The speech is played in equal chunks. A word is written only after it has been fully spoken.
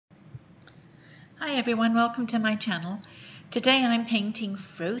Hi everyone, welcome to my channel. Today I'm painting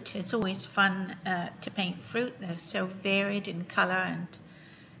fruit. It's always fun to paint fruit. They're so varied in color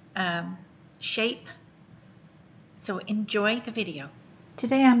and shape. So enjoy the video.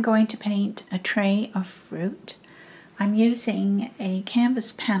 Today I'm going to paint a tray of fruit. I'm using a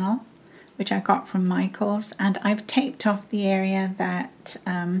canvas panel which I got from Michaels, and I've taped off the area that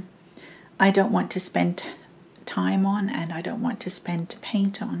I don't want to spend time on and I don't want to spend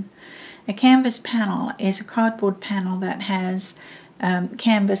paint on. A canvas panel is a cardboard panel that has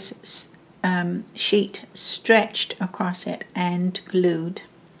canvas sheet stretched across it and glued.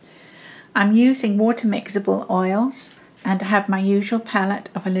 I'm using water mixable oils and I have my usual palette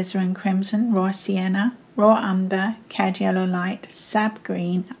of alizarin crimson, raw sienna, raw umber, cad yellow light, sap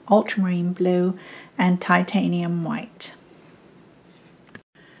green, ultramarine blue and titanium white.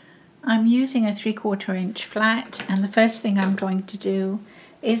 I'm using a 3/4 inch flat, and the first thing I'm going to do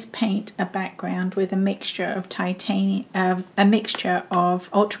is paint a background with a mixture of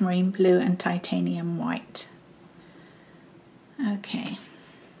ultramarine blue and titanium white. Okay.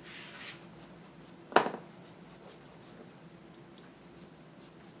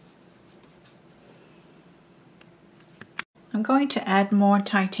 I'm going to add more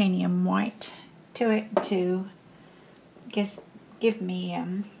titanium white to it to give me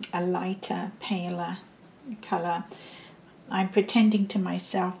a lighter, paler colour. I'm pretending to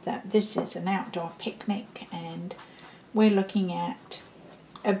myself that this is an outdoor picnic and we're looking at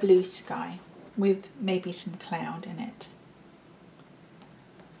a blue sky with maybe some cloud in it.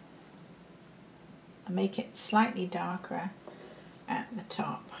 I'll make it slightly darker at the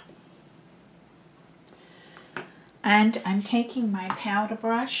top. And I'm taking my powder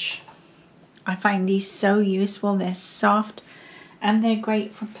brush. I find these so useful. They're soft and they're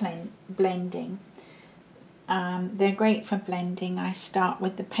great for blending. They're great for blending. I start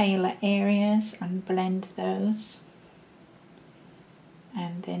with the paler areas and blend those,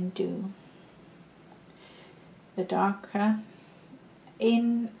 and then do the darker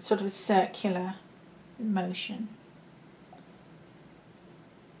in sort of a circular motion.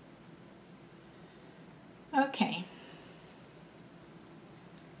 Okay,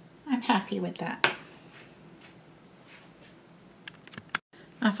 I'm happy with that.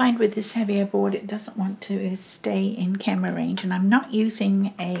 I find with this heavier board it doesn't want to stay in camera range, and I'm not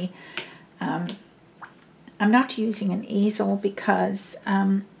using an easel because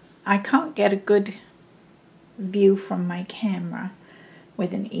I can't get a good view from my camera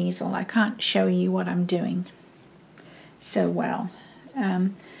with an easel. I can't show you what I'm doing so well.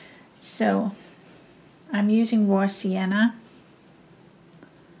 So I'm using raw sienna.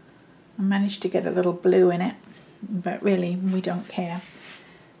 I managed to get a little blue in it, but really we don't care.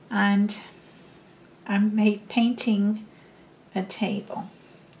 And I'm painting a tabletop.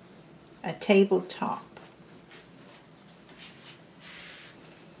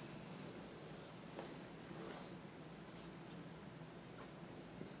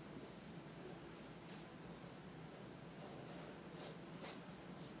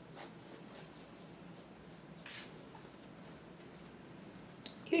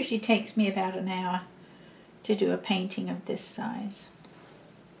 Usually takes me about an hour to do a painting of this size.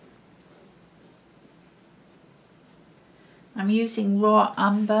 I'm using raw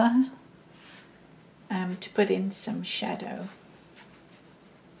umber to put in some shadow.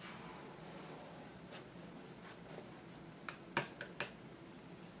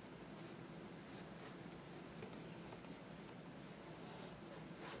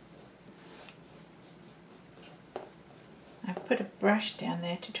 I've put a brush down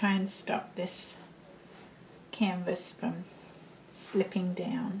there to try and stop this canvas from slipping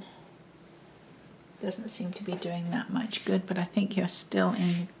down. Doesn't seem to be doing that much good, but I think you're still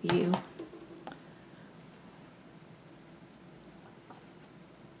in view.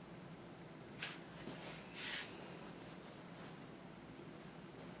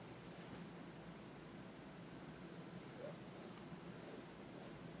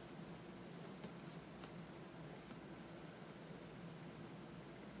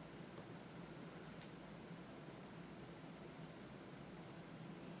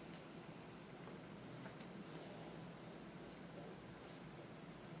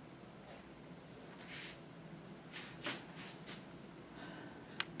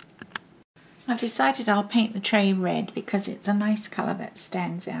 I've decided I'll paint the tray red because it's a nice colour that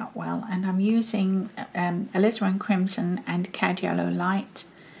stands out well, and I'm using alizarin crimson and cad yellow light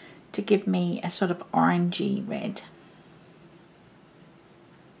to give me a sort of orangey red.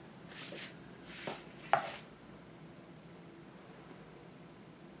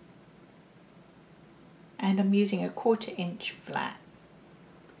 And I'm using a 1/4 inch flat.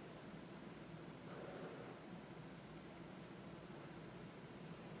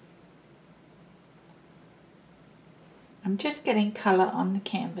 I'm just getting colour on the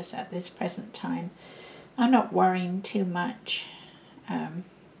canvas at this present time. I'm not worrying too much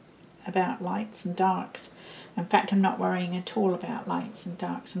about lights and darks. In fact, I'm not worrying at all about lights and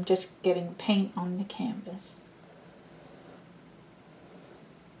darks. I'm just getting paint on the canvas.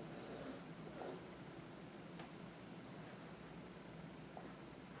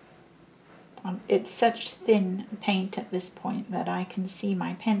 It's such thin paint at this point that I can see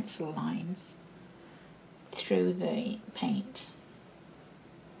my pencil lines through the paint.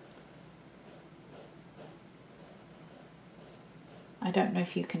 I don't know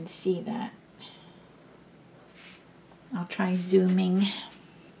if you can see that. I'll try zooming.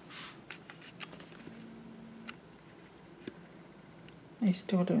 I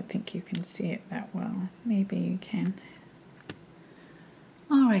still don't think you can see it that well. Maybe you can.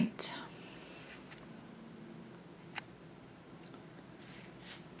 All right.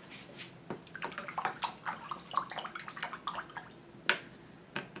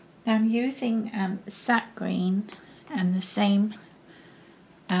 Now I'm using sap green and the same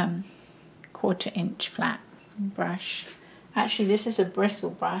 1/4 inch flat brush. Actually, this is a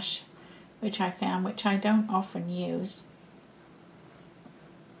bristle brush which I found, which I don't often use.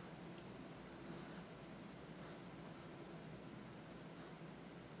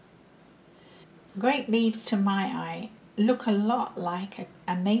 Grape leaves to my eye look a lot like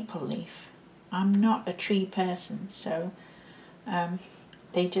a maple leaf. I'm not a tree person, so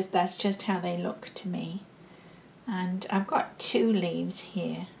that's just how they look to me. And I've got 2 leaves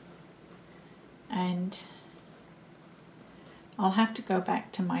here, and I'll have to go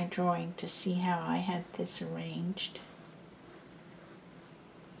back to my drawing to see how I had this arranged.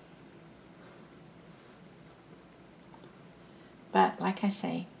 But like I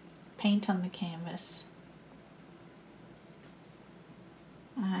say, paint on the canvas,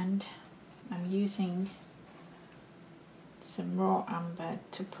 and I'm using some raw umber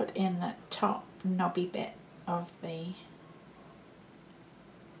to put in the top knobby bit of the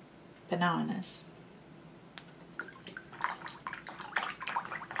bananas.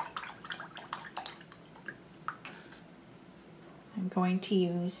 I'm going to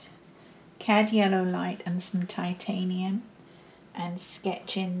use Cad Yellow Light and some titanium and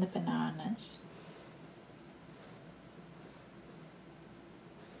sketch in the bananas.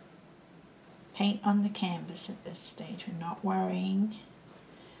 Paint on the canvas at this stage. We're not worrying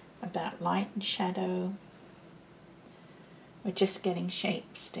about light and shadow. We're just getting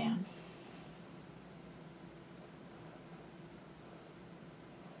shapes down.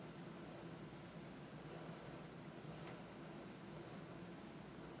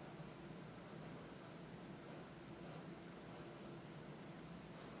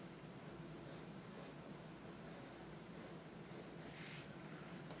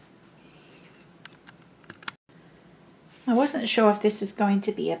 I wasn't sure if this was going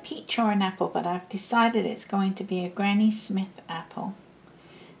to be a peach or an apple, but I've decided it's going to be a Granny Smith apple.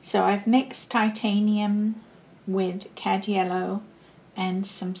 So I've mixed titanium with Cad Yellow and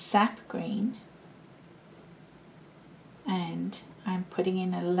some sap green, and I'm putting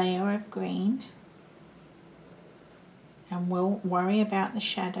in a layer of green, and we'll worry about the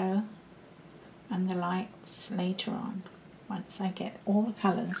shadow and the lights later on once I get all the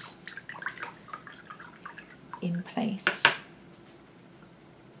colours in place.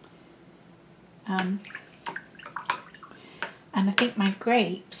 And I think my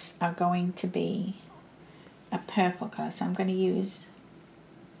grapes are going to be a purple colour, so I'm going to use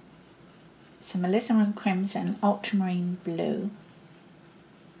some alizarin crimson, ultramarine blue.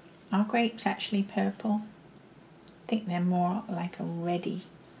 Are grapes actually purple? I think they're more like a reddy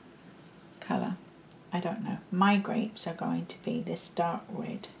colour. I don't know. My grapes are going to be this dark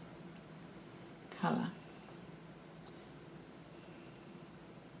red colour.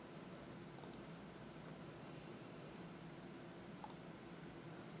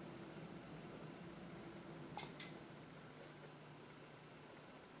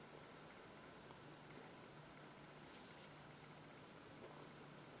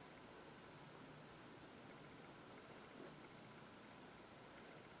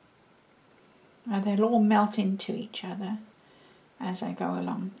 They'll all melt into each other as I go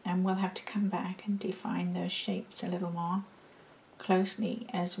along, and we'll have to come back and define those shapes a little more closely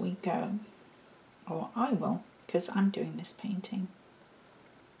as we go. Or I will, because I'm doing this painting.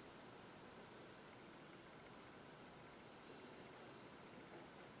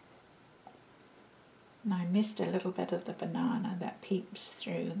 And I missed a little bit of the banana that peeps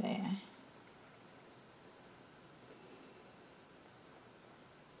through there.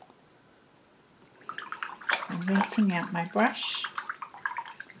 I'm rinsing out my brush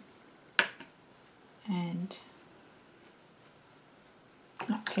and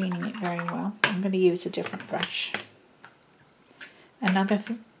Not cleaning it very well. I'm going to use a different brush. Another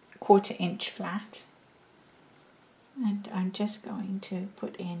 1/4 inch flat. And I'm just going to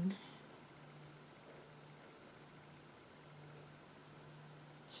put in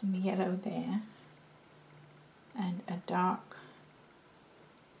some yellow there and a dark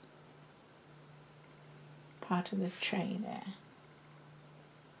part of the tray there.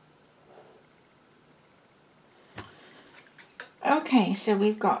 Okay, so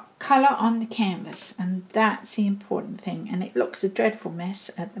we've got colour on the canvas, and that's the important thing, and it looks a dreadful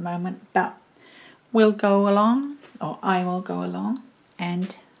mess at the moment, but we'll go along, or I will go along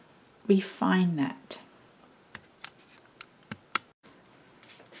and refine that.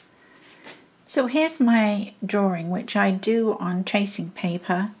 So here's my drawing, which I do on tracing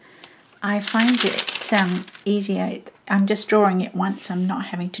paper. I find it easier. I'm just drawing it once. I'm not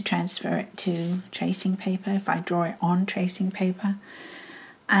having to transfer it to tracing paper if I draw it on tracing paper.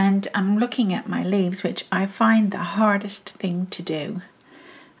 And I'm looking at my leaves, which I find the hardest thing to do.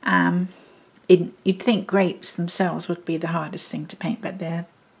 You'd think grapes themselves would be the hardest thing to paint, but they're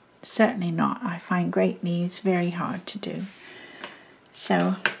certainly not. I find grape leaves very hard to do.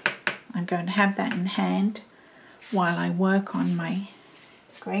 So I'm going to have that in hand while I work on my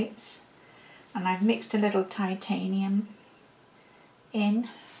grapes. And I've mixed a little titanium in,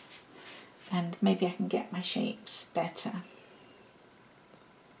 and maybe I can get my shapes better.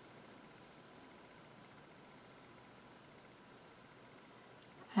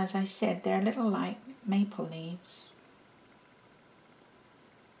 As I said, they're a little like maple leaves.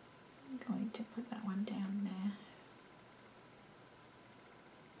 I'm going to put that one down there.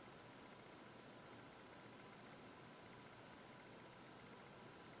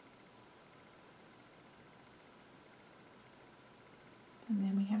 And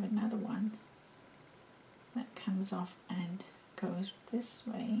then we have another one that comes off and goes this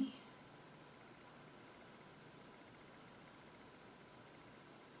way.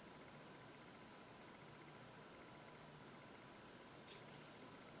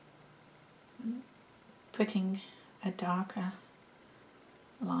 Putting a darker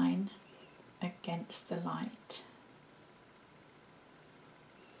line against the light.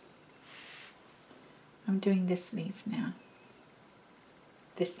 I'm doing this leaf now.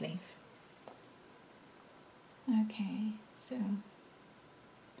 This leaf. Okay, so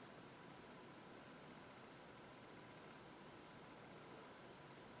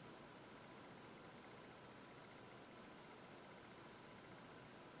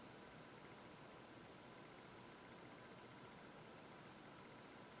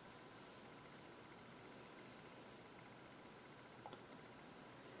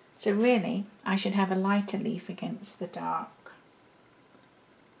really I should have a lighter leaf against the dark.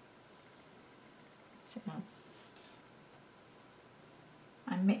 So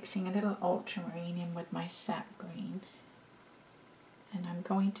I'm mixing a little ultramarine in with my sap green, and I'm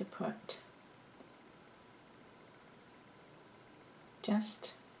going to put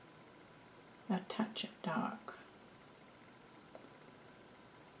just a touch of dark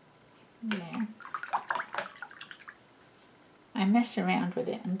there. I mess around with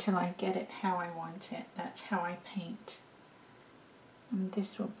it until I get it how I want it. That's how I paint. And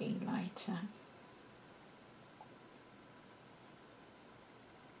this will be lighter.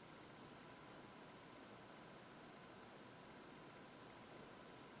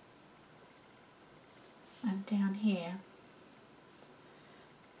 And down here,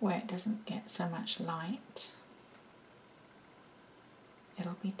 where it doesn't get so much light,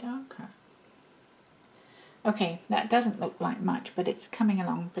 it'll be darker. Okay, that doesn't look like much, but it's coming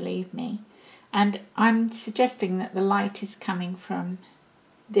along, believe me. And I'm suggesting that the light is coming from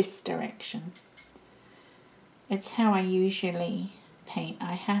this direction. It's how I usually paint.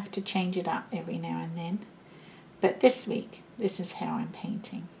 I have to change it up every now and then. But this week, this is how I'm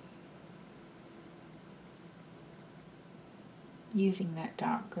painting. Using that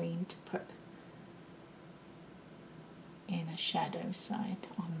dark green to put in a shadow side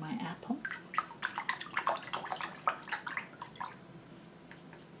on my apple.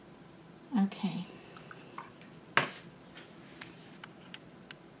 Okay.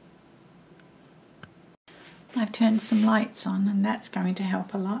 I've turned some lights on, and that's going to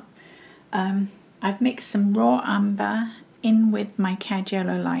help a lot. I've mixed some raw umber in with my cad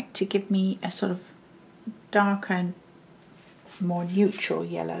yellow light to give me a sort of darker, more neutral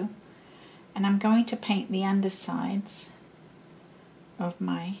yellow. And I'm going to paint the undersides of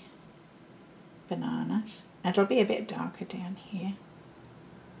my bananas. It'll be a bit darker down here.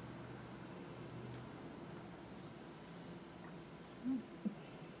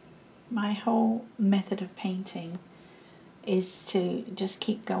 My whole method of painting is to just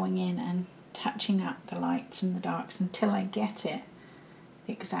keep going in and touching up the lights and the darks until I get it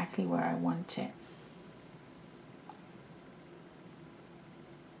exactly where I want it.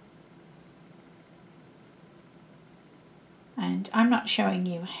 And I'm not showing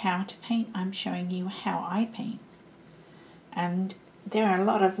you how to paint, I'm showing you how I paint. And there are a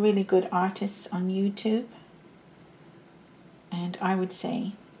lot of really good artists on YouTube, and I would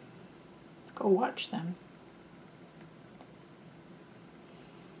say go watch them.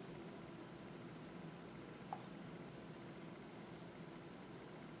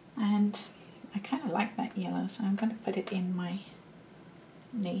 And I kind of like that yellow, so I'm going to put it in my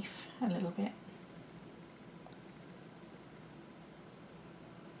leaf a little bit.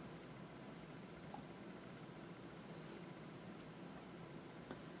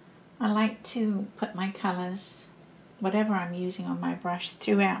 I like to put my colours, whatever I'm using on my brush,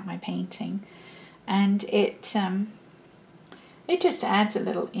 throughout my painting, and it just adds a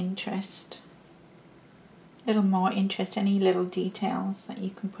little interest, a little more interest. Any little details that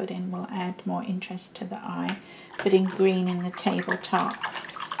you can put in will add more interest to the eye. Putting green in the tabletop,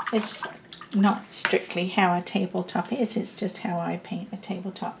 it's not strictly how a tabletop is, it's just how I paint a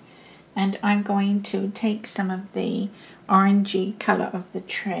tabletop. And I'm going to take some of the orangey colour of the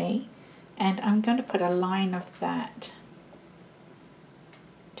tray, and I'm going to put a line of that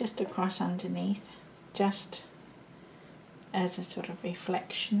just across underneath, just as a sort of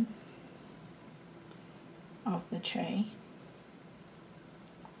reflection of the tray.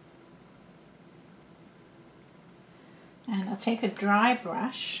 And I'll take a dry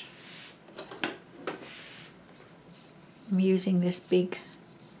brush. I'm using this big,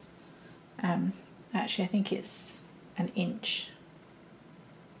 actually I think it's an inch.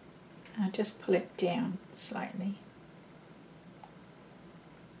 I'll just pull it down slightly.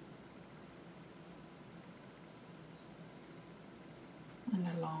 And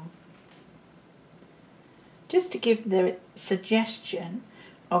along. Just to give the suggestion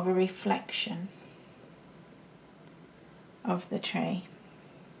of a reflection of the tray.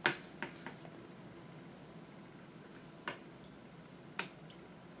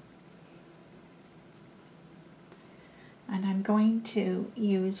 And I'm going to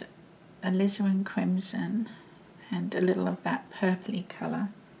use alizarin crimson and a little of that purpley colour,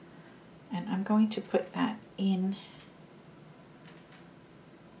 and I'm going to put that in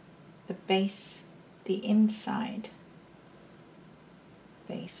the base, the inside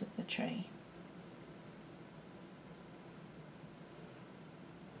base of the tray.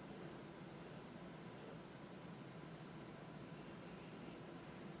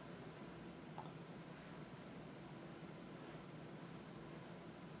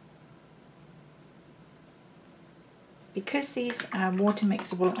 Because these are water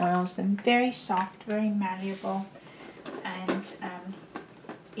mixable oils, they're very soft, very malleable, and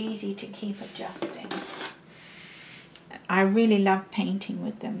easy to keep adjusting. I really love painting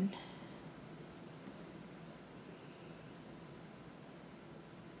with them.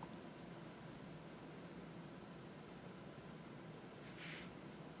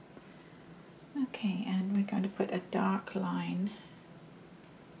 Okay, and we're going to put a dark line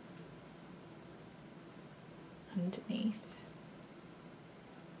underneath.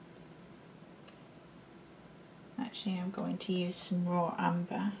 Actually, I'm going to use some raw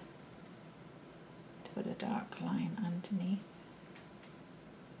umber to put a dark line underneath.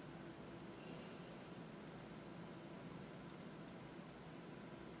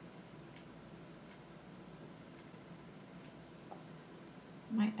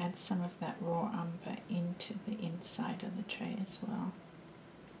 Might add some of that raw umber into the inside of the tray as well.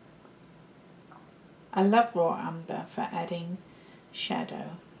 I love raw umber for adding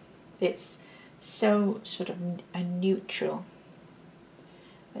shadow. It's so sort of a neutral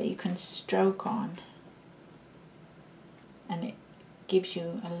that you can stroke on, and it gives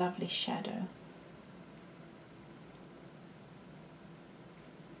you a lovely shadow.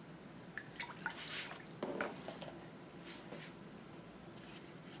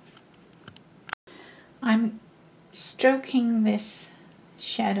 I'm stroking this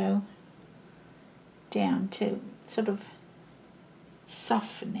shadow down to sort of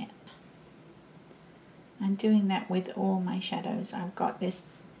soften it. I'm doing that with all my shadows. I've got this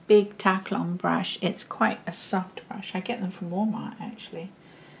big Taklon brush. It's quite a soft brush. I get them from Walmart actually,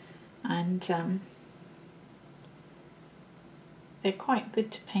 and they're quite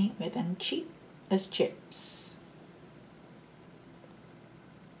good to paint with and cheap as chips.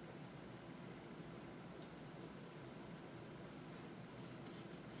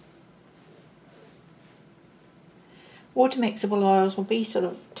 Water mixable oils will be sort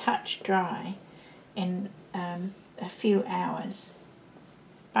of touch dry in a a few hours,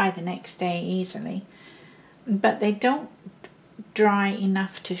 by the next day easily, but they don't dry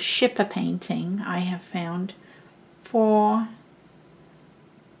enough to ship a painting, I have found, for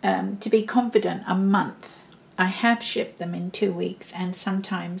to be confident a month. I have shipped them in 2 weeks, and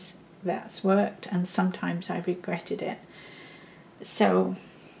sometimes that's worked and sometimes I've regretted it. So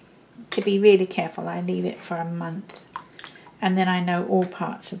to be really careful, I leave it for a month, and then I know all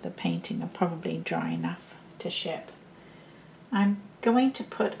parts of the painting are probably dry enough to ship. I'm going to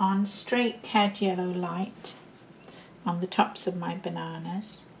put on straight cad yellow light on the tops of my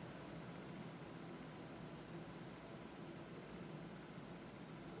bananas.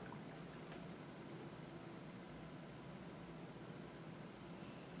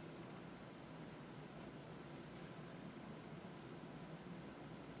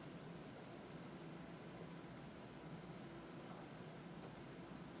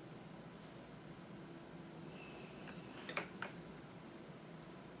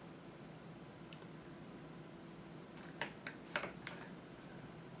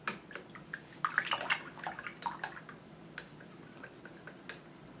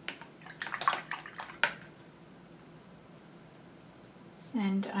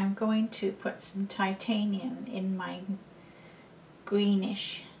 And I'm going to put some titanium in my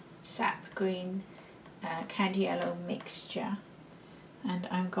greenish sap green cad yellow mixture, and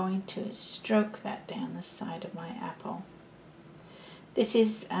I'm going to stroke that down the side of my apple. This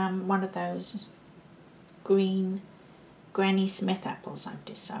is one of those green Granny Smith apples, I've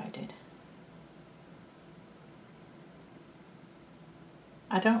decided.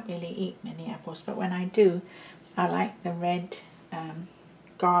 I don't really eat many apples, but when I do, I like the red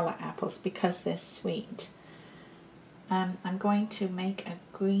Gala apples because they're sweet. I'm going to make a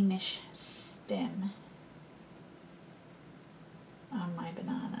greenish stem on my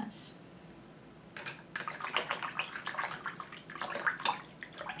bananas.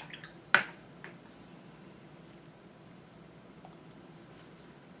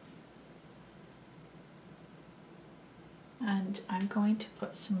 And I'm going to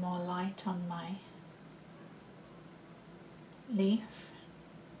put some more light on my leaf.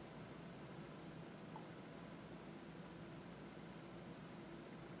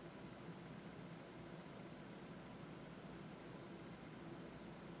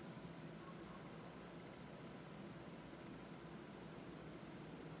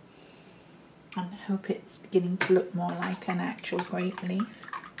 And I hope it's beginning to look more like an actual grape leaf.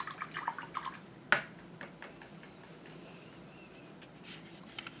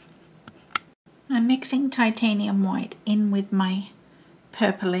 I'm mixing titanium white in with my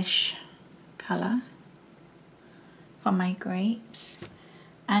purplish colour for my grapes,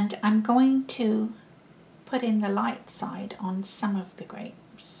 and I'm going to put in the light side on some of the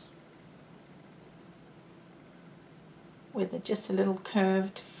grapes with just a little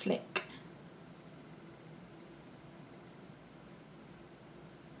curved flick.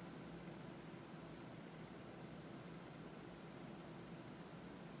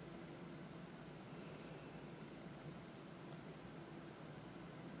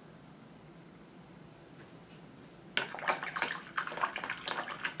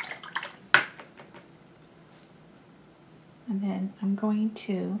 And then I'm going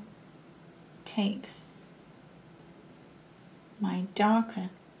to take my darker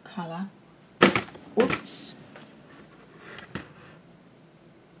colour,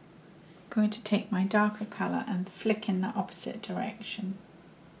 going to take my darker colour and flick in the opposite direction.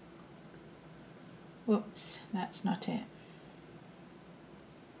 Whoops, that's not it.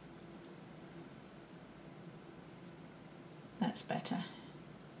 That's better.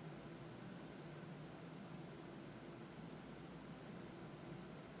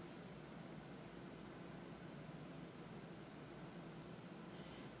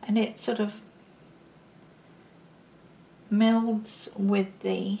 And it sort of melds with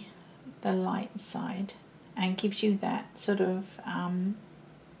the light side and gives you that sort of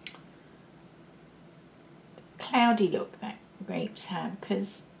cloudy look that grapes have,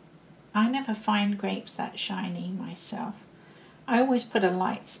 because I never find grapes that shiny myself. I always put a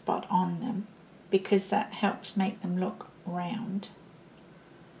light spot on them because that helps make them look round,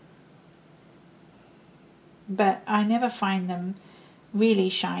 but I never find them really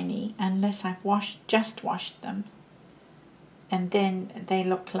shiny unless I've just washed them, and then they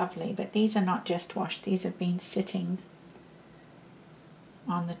look lovely. But these are not just washed, these have been sitting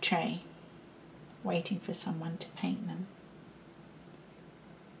on the tray waiting for someone to paint them.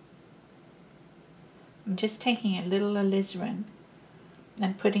 I'm just taking a little alizarin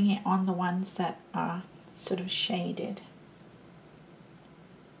and putting it on the ones that are sort of shaded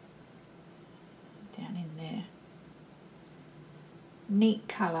down in there. neat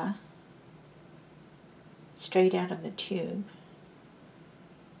colour straight out of the tube.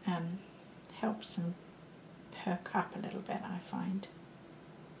 Helps them perk up a little bit, I find.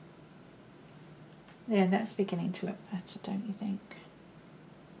 Yeah, that's beginning to look better, don't you think?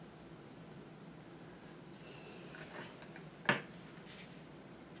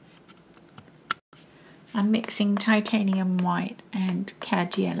 I'm mixing titanium white and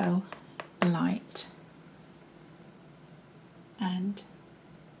cad yellow light, and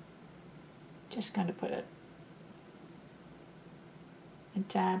just going to put a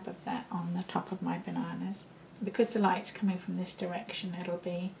dab of that on the top of my bananas. Because the light's coming from this direction, it'll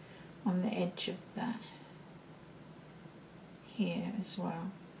be on the edge of that here as well.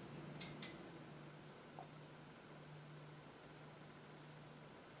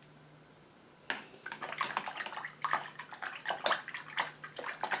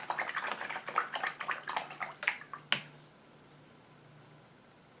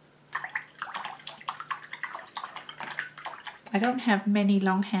 I don't have many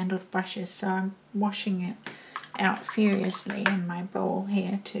long-handled brushes, so I'm washing it out furiously in my bowl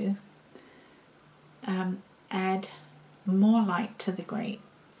here to add more light to the grape.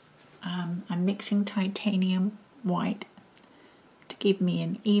 I'm mixing titanium white to give me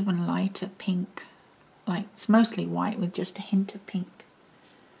an even lighter pink. Like, it's mostly white with just a hint of pink.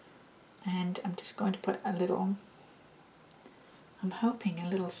 And I'm just going to put a little, I'm hoping a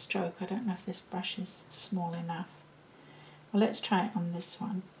little stroke. I don't know if this brush is small enough. Well, let's try it on this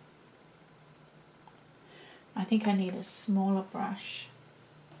one. I think I need a smaller brush.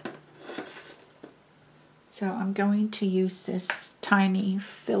 So I'm going to use this tiny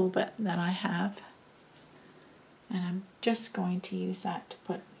filbert that I have. And I'm just going to use that to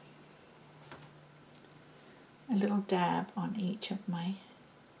put a little dab on each of my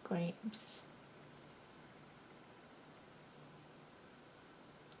grapes.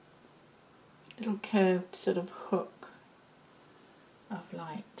 Little curved sort of hook of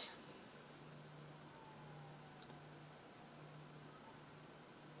light.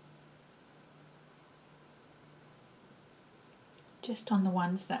 Just on the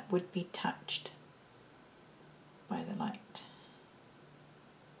ones that would be touched by the light.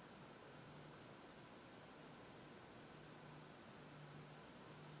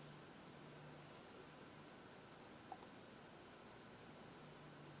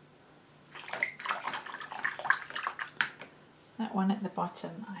 That one at the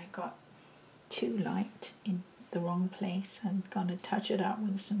bottom, I got too light in the wrong place. I'm going to touch it up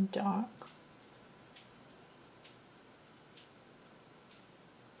with some dark.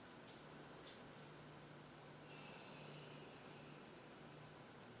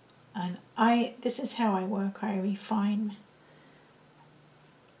 And this is how I work. I refine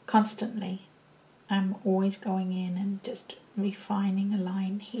constantly. I'm always going in and just refining a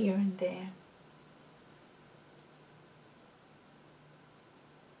line here and there.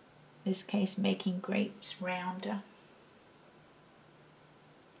 In this case, making grapes rounder.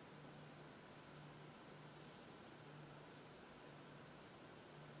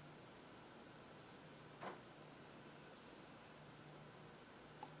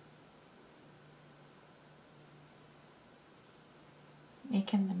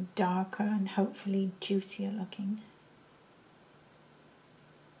 Making them darker and hopefully juicier looking.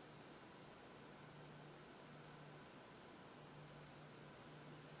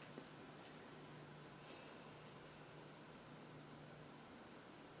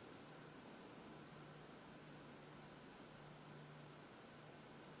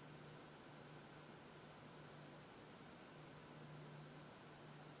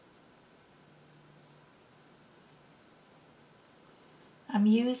 I'm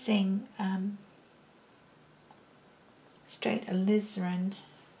using straight alizarin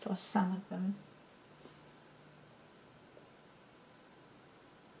for some of them.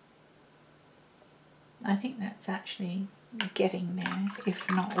 I think that's actually getting there,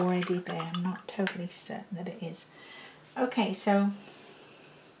 if not already there. I'm not totally certain that it is. Okay, so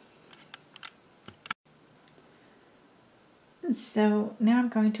now I'm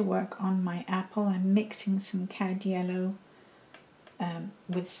going to work on my apple. I'm mixing some cad yellow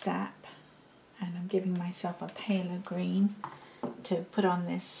with sap, and I'm giving myself a paler green to put on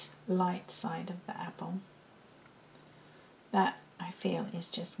this light side of the apple. That, I feel, is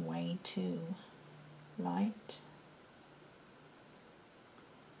just way too light.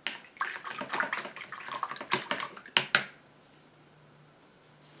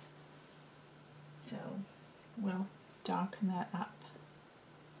 So we'll darken that up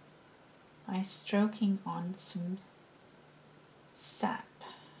by stroking on some sap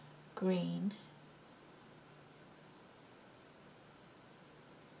green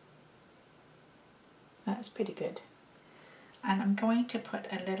That's pretty good. And I'm going to put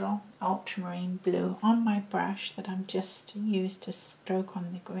a little ultramarine blue on my brush that I'm just used to stroke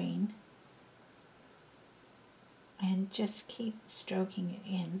on the green. And just keep stroking it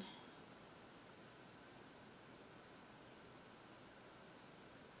in.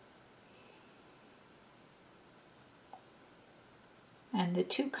 And the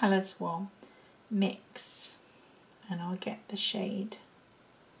two colours will mix and I'll get the shade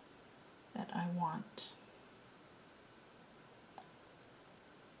that I want.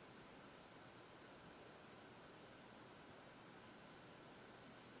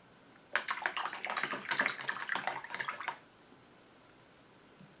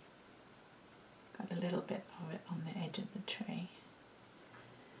 Got a little bit of it on the edge of the tray.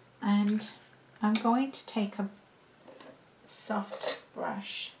 And I'm going to take a soft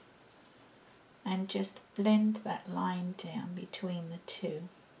brush and just blend that line down between the two.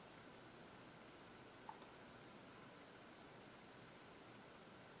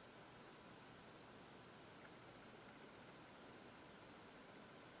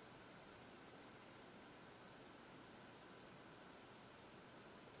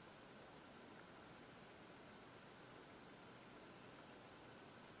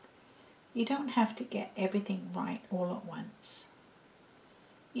 You don't have to get everything right all at once.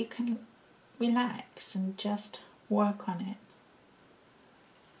 You can relax and just work on it.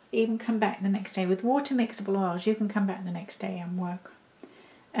 Even come back the next day with water mixable oils. You can come back the next day and work.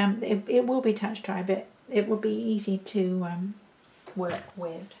 It will be touch dry, but it will be easy to work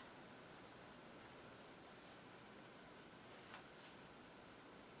with.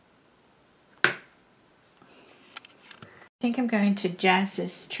 I think I'm going to jazz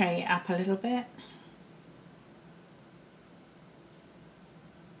this tray up a little bit.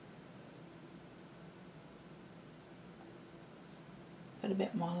 Put a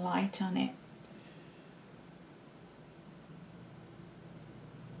bit more light on it.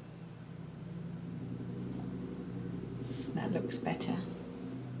 That looks better.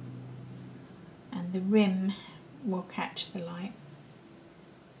 And the rim will catch the light.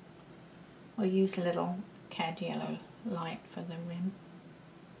 We'll use a little cad yellow light for the rim.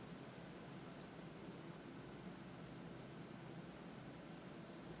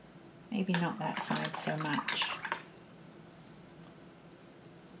 Maybe not that side so much.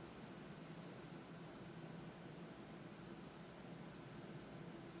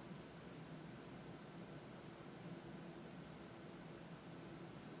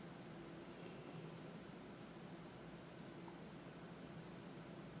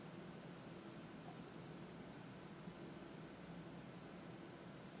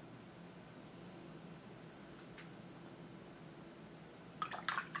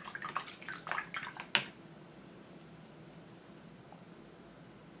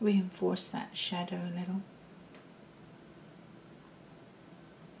 Reinforce that shadow a little.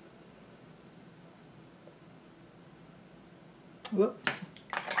 Whoops,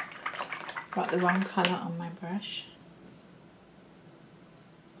 got the wrong colour on my brush.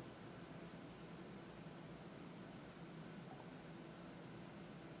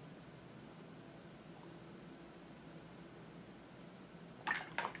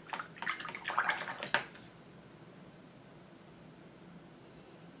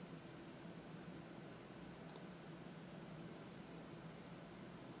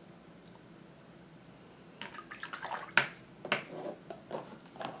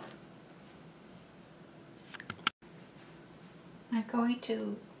 I'm going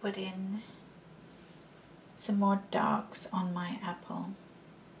to put in some more darks on my apple.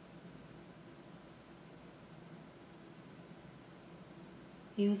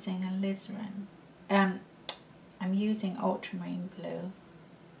 Using alizarin. I'm using ultramarine blue.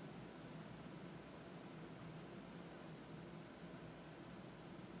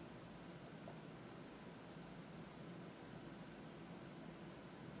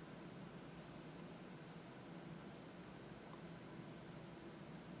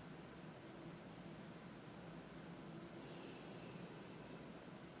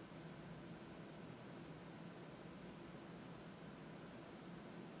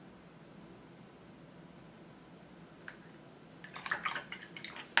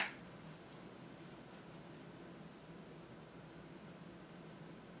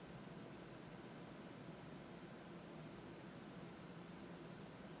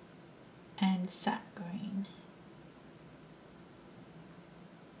 And sap green.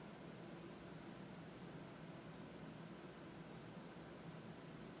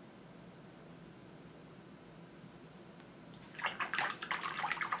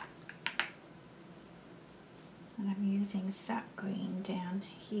 And I'm using sap green down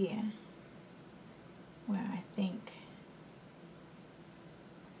here. where I think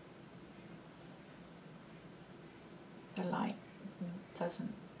the light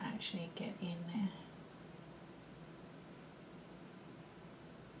doesn't actually get in there.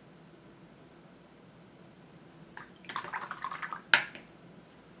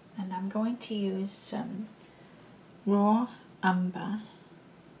 And I'm going to use some raw umber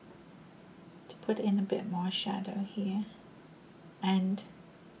to put in a bit more shadow here, and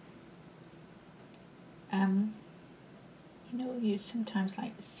you know, you sometimes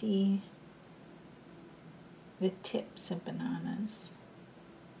like to see the tips of bananas.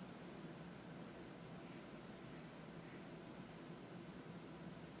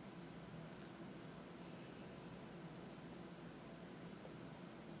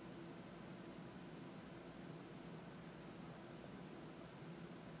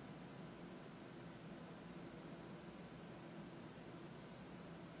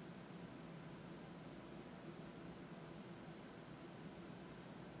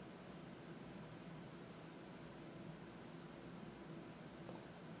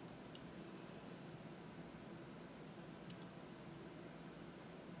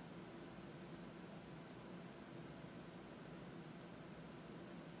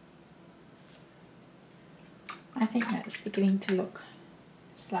 I think that's beginning to look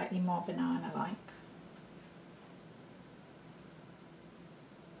slightly more banana-like.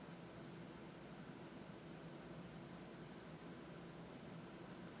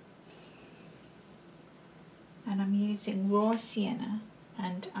 And I'm using raw sienna,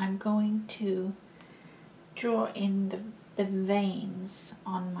 and I'm going to draw in the veins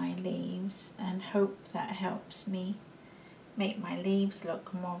on my leaves and hope that helps me make my leaves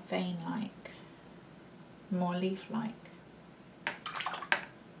look more vein-like, more leaf-like.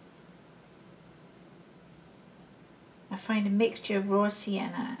 I find a mixture of raw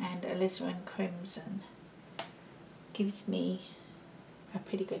sienna and alizarin crimson gives me a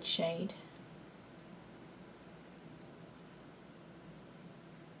pretty good shade.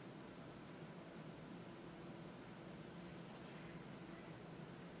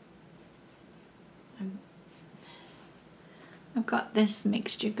 I've got this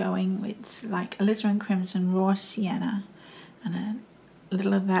mixture going with like alizarin crimson, raw sienna, and a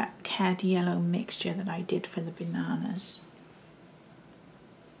little of that cad yellow mixture that I did for the bananas.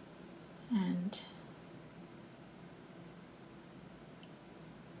 And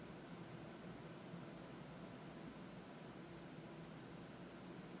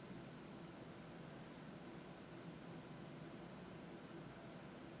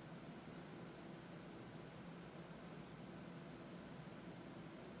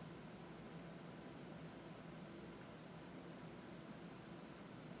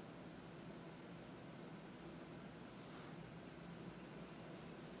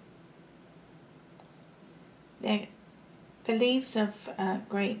the leaves of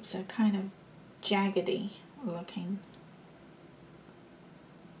grapes are kind of jaggedy looking.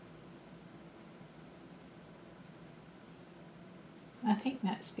 I think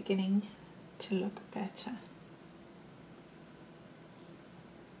that's beginning to look better.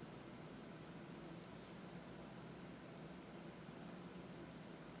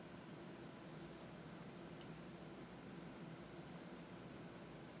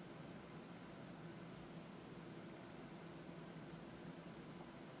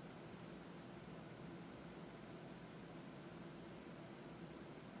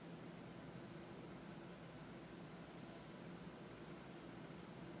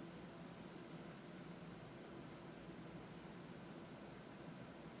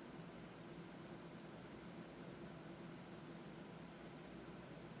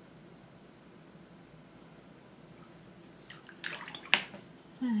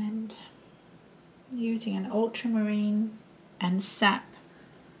 And using an ultramarine and sap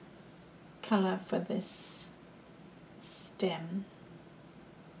colour for this stem.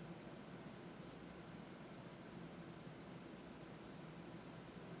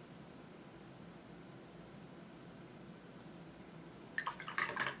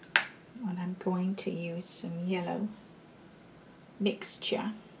 And I'm going to use some yellow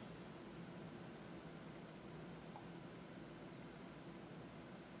mixture.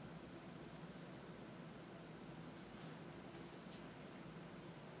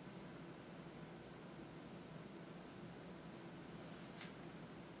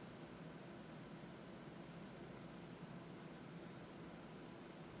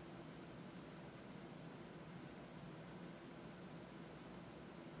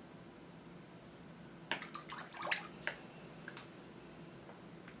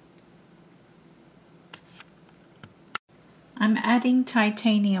 I'm adding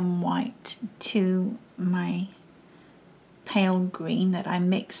titanium white to my pale green that I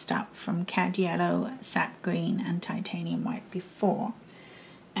mixed up from cad yellow, sap green and titanium white before,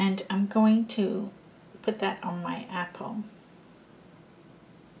 and I'm going to put that on my apple,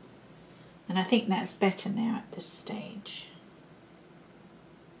 and I think that's better now at this stage.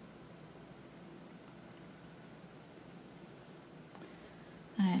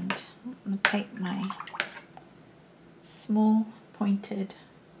 And I'm going to take my small pointed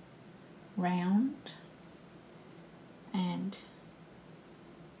round and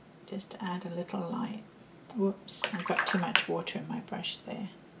just add a little light. Whoops, I've got too much water in my brush there.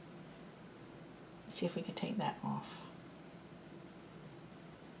 Let's see if we can take that off.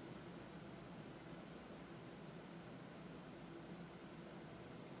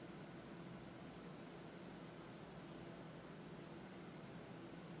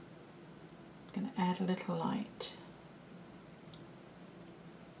 I'm going to add a little light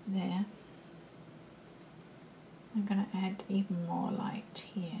there. I'm going to add even more light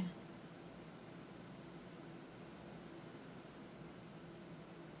here.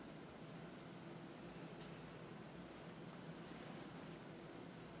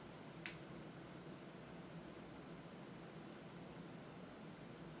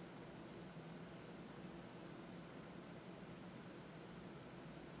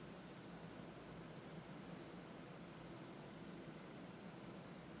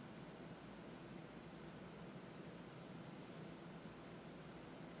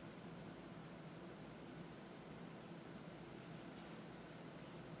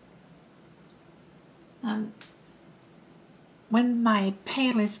 When my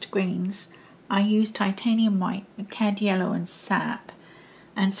palest greens, I use titanium white, cad yellow and sap,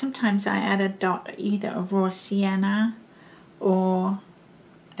 and sometimes I add a dot either of raw sienna or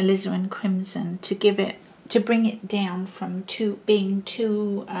alizarin crimson to give it, to bring it down from being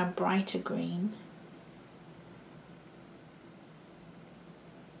too bright a green.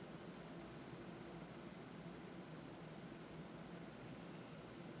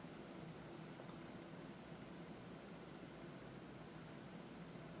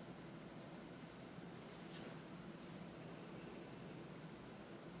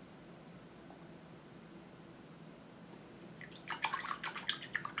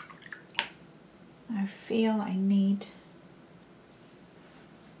 I feel I need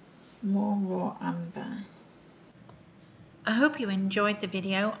more raw umber. I hope you enjoyed the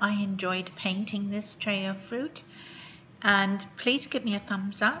video. I enjoyed painting this tray of fruit, and please give me a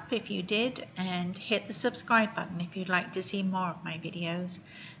thumbs up if you did, and hit the subscribe button if you'd like to see more of my videos.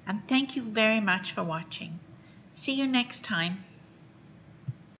 And thank you very much for watching. See you next time.